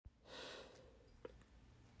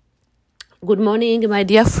Good morning, my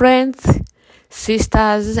dear friends,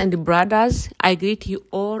 sisters, and brothers. I greet you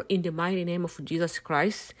all in the mighty name of Jesus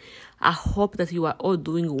Christ. I hope that you are all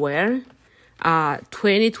doing well.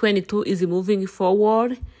 2022 is moving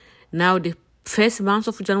forward. Now the first month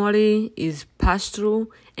of January is passed through,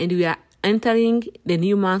 and we are entering the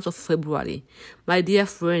new month of February. My dear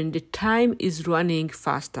friend, the time is running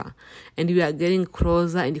faster, and we are getting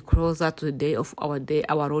closer and closer to the day,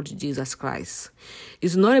 our Lord Jesus Christ.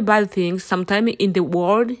 It's not a bad thing. Sometimes in the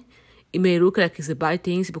world, it may look like it's a bad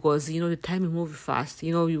thing because, the time moves fast.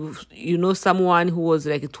 You know someone who was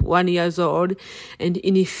like 1 years old, and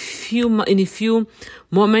in a few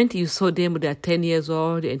moments, you saw them, they're 10 years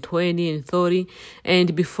old and 20 and 30.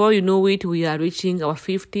 And before you know it, we are reaching our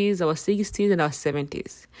 50s, our 60s, and our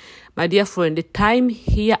 70s. My dear friend, the time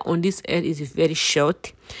here on this earth is very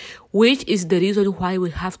short, which is the reason why we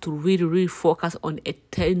have to really focus on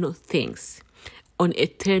eternal things, on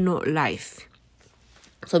eternal life.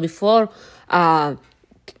 So before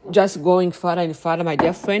just going further and further, my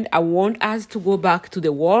dear friend, I want us to go back to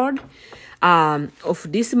the word of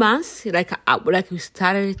this month. Like we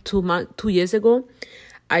started 2 years ago,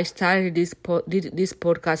 I started this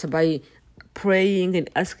podcast by praying and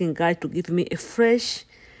asking God to give me a fresh,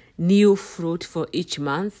 new fruit for each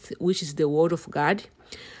month, which is the word of God.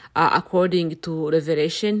 According to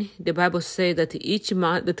Revelation, the Bible says that each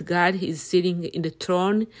month that God is sitting in the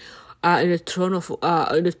throne. In the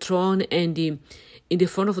throne and in the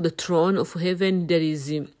front of the throne of heaven, there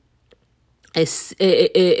is a sea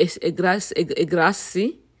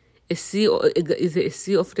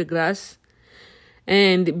of the grass,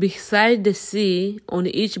 and beside the sea, on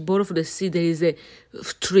each border of the sea, there is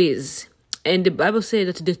trees, and the Bible says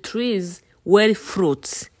that the trees bear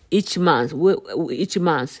fruits each month,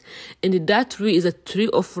 and that tree is a tree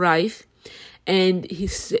of life. And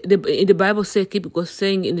the Bible says, keep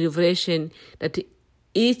saying in Revelation that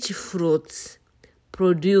each fruit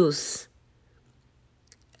produce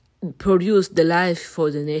the life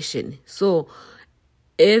for the nation. So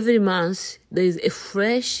every month there is a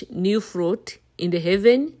fresh new fruit in the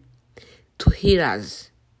heaven to heal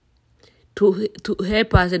us, to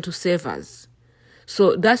help us and to save us.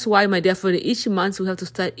 So that's why, my dear friend, each month we have to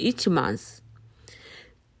start each month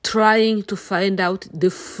trying to find out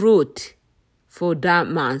the fruit for that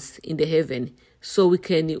month in the heaven, so we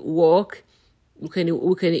can walk, we can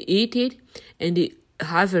eat it, and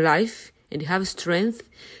have a life and have strength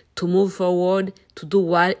to move forward, to do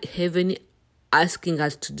what heaven asking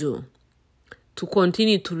us to do, to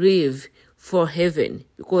continue to live for heaven,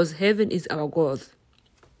 because heaven is our goal.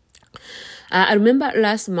 I remember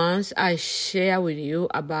last month I shared with you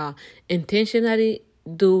about intentionally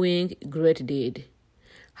doing great deed.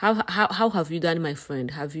 How have you done, my friend?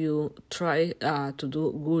 Have you tried to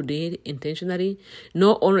do good deed intentionally?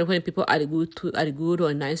 Not only when people are good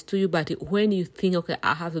or nice to you, but when you think, okay,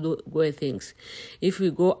 I have to do great things. If I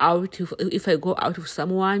go out with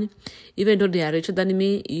someone, even though they are richer than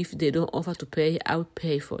me, if they don't offer to pay, I'll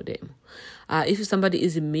pay for them. If somebody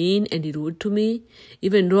is mean and rude to me,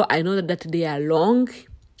 even though I know that they are wrong,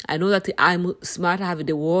 I know that I'm smart, I have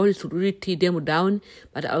the words to really tear them down,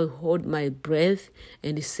 but I'll hold my breath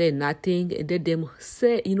and say nothing and let them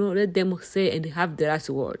say and have the last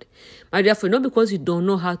word. My dear friend, not because you don't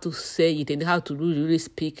know how to say it and how to really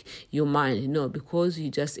speak your mind, no, because you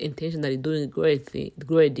just intentionally doing a great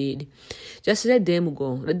deed. Just let them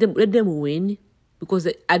go, let them win, because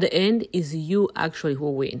at the end is you actually who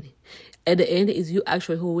win. At the end is you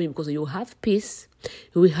actually who win, because you have peace,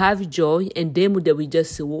 you will have joy, and then that we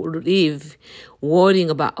just live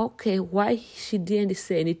worrying about, okay, why she didn't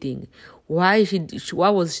say anything? Why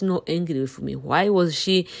was she not angry with me? Why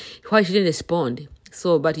she didn't respond?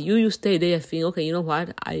 So, but you stay there thinking, okay, you know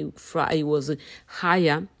what? I was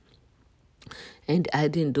higher, and I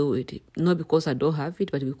didn't do it. Not because I don't have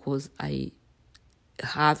it, but because I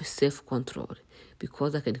have self-control,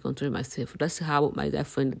 because I can control myself. That's how, my dear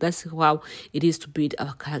friend, that's how it is to build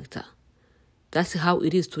our character. That's how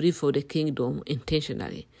it is to live for the kingdom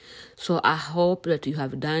intentionally. So I hope that you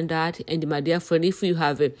have done that. And my dear friend, if you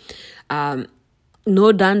have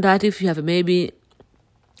not done that, if you have maybe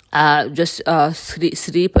just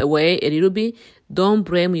sleep away a little bit, don't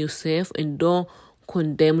blame yourself and don't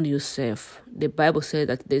condemn yourself. The Bible says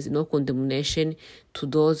that there's no condemnation to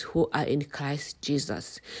those who are in Christ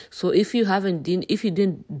Jesus. So if you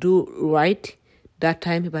didn't do right that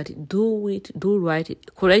time, but do right,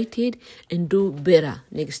 correct it, and do better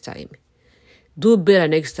next time. Do better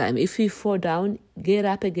next time. If you fall down, get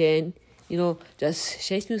up again. Just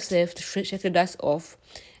shake yourself, shake the dust off,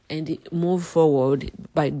 and move forward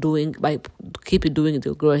by keep doing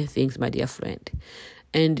the great things, my dear friend.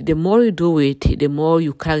 And the more you do it, the more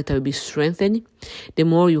your character will be strengthened, the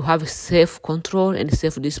more you have self-control and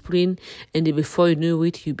self-discipline, and before you know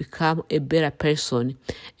it, you become a better person.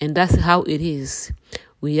 And that's how it is.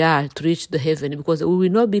 We are to reach the heaven, because we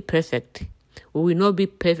will not be perfect. We will not be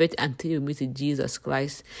perfect until we meet Jesus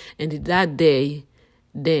Christ. And that day,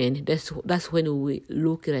 then that's when we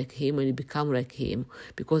look like him and become like him,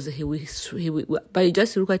 because he will by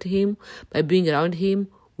just look at him, by being around him,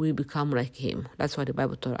 we become like him. That's what the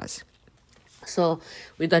Bible told us. So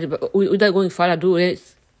without going further ado,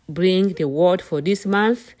 let's bring the word for this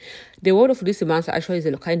month. The word of this month actually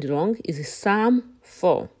is kind of long. It's Psalm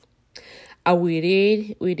 4. I will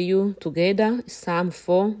read with you together Psalm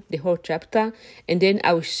 4, the whole chapter, and then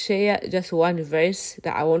I will share just one verse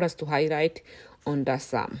that I want us to highlight on that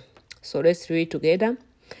psalm. So let's read together.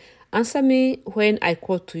 Answer me when I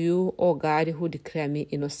call to you, O God, who declare me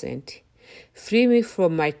innocent. Free me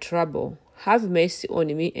from my trouble. Have mercy on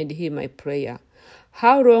me and hear my prayer.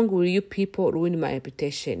 How long will you people ruin my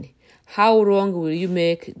reputation? How long will you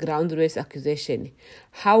make groundless accusation?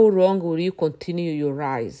 How long will you continue your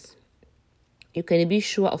rise? You can be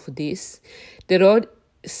sure of this. The Lord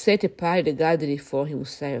set apart the godly for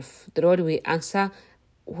himself. The Lord will answer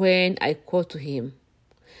when I call to him.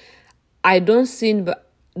 Don't sin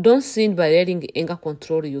by letting anger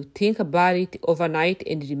control you. Think about it overnight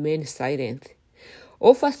and remain silent.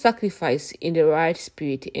 Offer sacrifice in the right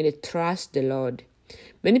spirit and trust the Lord.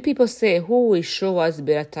 Many people say, who will show us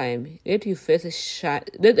better time? Let your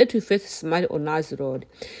face smile on us, Lord.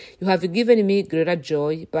 You have given me greater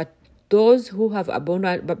joy, but those who have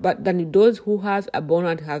abundant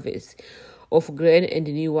harvest of grain and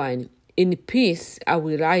new wine. In peace I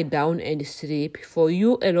will lie down and sleep, for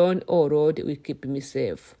you alone, O Lord, will keep me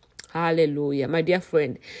safe. Hallelujah. My dear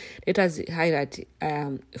friend, let us highlight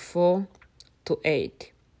 4 to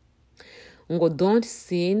 8. Don't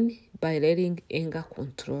sin by letting anger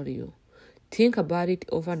control you. Think about it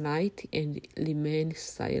overnight and remain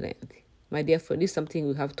silent. My dear friend, this is something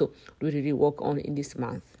we have to really work on in this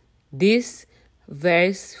month. This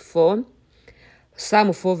verse 4,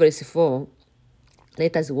 Psalm 4 verse 4,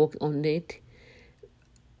 let us work on it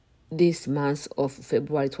this month of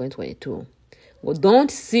February 2022. Don't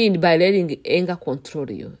sin by letting anger control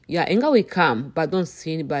you. Yeah, anger will come, but don't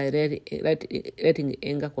sin by letting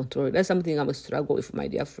anger control you. That's something I'm struggling with, my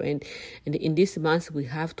dear friend. And in this month, we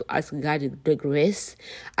have to ask God the grace.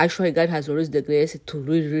 Actually, God has always the grace to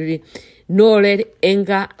really not let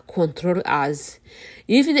anger control us.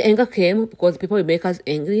 If the anger came because people will make us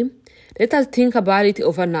angry, let us think about it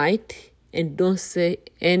overnight and don't say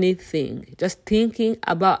anything. Just think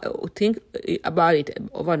about it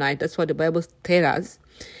overnight. That's what the Bible tells us.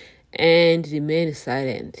 And remain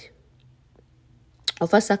silent.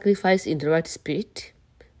 Offer sacrifice in the right spirit,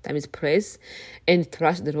 that means praise, and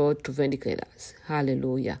trust the Lord to vindicate us.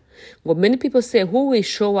 Hallelujah. But many people say, who will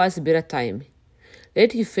show us better time?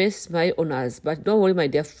 Let your face smile on us. But don't worry, my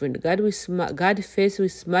dear friend. God's face will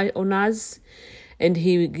smile on us, and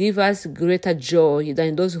he will give us greater joy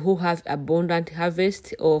than those who have abundant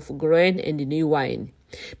harvest of grain and new wine.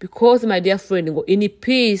 Because, my dear friend, in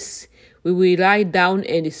peace we will lie down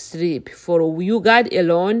and sleep, for you, God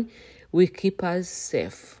alone, will keep us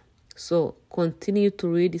safe. So continue to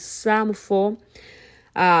read Psalm 4,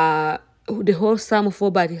 the whole Psalm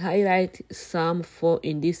 4, but highlight Psalm 4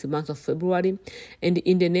 in this month of February. And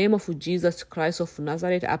in the name of Jesus Christ of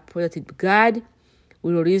Nazareth, I pray that God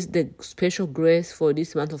will release the special grace for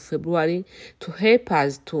this month of February to help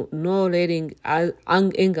us to not letting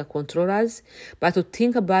anger control us, but to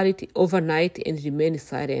think about it overnight and remain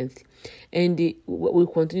silent. And we'll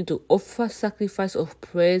continue to offer sacrifice of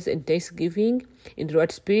praise and thanksgiving in the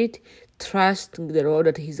right spirit, trusting the Lord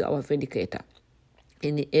that He's our vindicator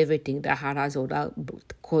in everything that harass or that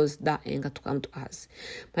cause that anger to come to us.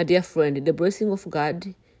 My dear friend, the blessing of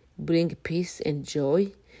God bring peace and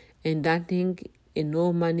joy, and nothing and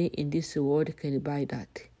no money in this world can buy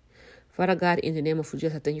that. Father God, in the name of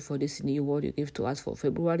Jesus, I thank you for this new word you give to us for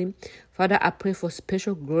February. Father, I pray for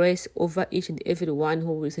special grace over each and every one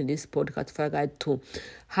who is in this podcast, Father God, to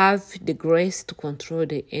have the grace to control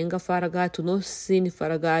the anger, Father God, to not sin,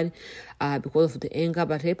 Father God, because of the anger,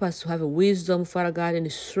 but help us to have a wisdom, Father God, and the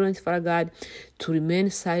strength, Father God, to remain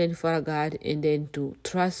silent, Father God, and then to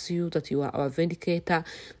trust you that you are our vindicator,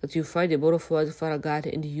 that you fight the battle for us, Father God,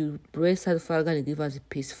 and you bless us, Father God, and give us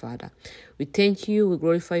peace, Father. We thank you, we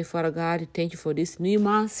glorify you, Father God. Thank you for this new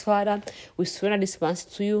month, Father. We surrender this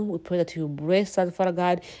month to you. We pray that you bless us, Father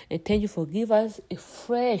God, and thank you for giving us a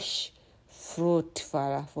fresh fruit,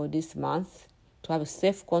 Father, for this month. to have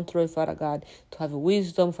self-control, Father God, to have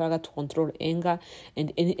wisdom, Father God, to control anger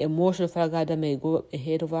and any emotion, Father God, that may go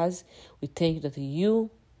ahead of us. We thank you that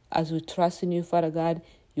you, as we trust in you, Father God,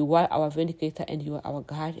 you are our vindicator and you are our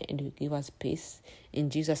God, and you give us peace. In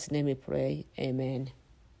Jesus' name we pray. Amen.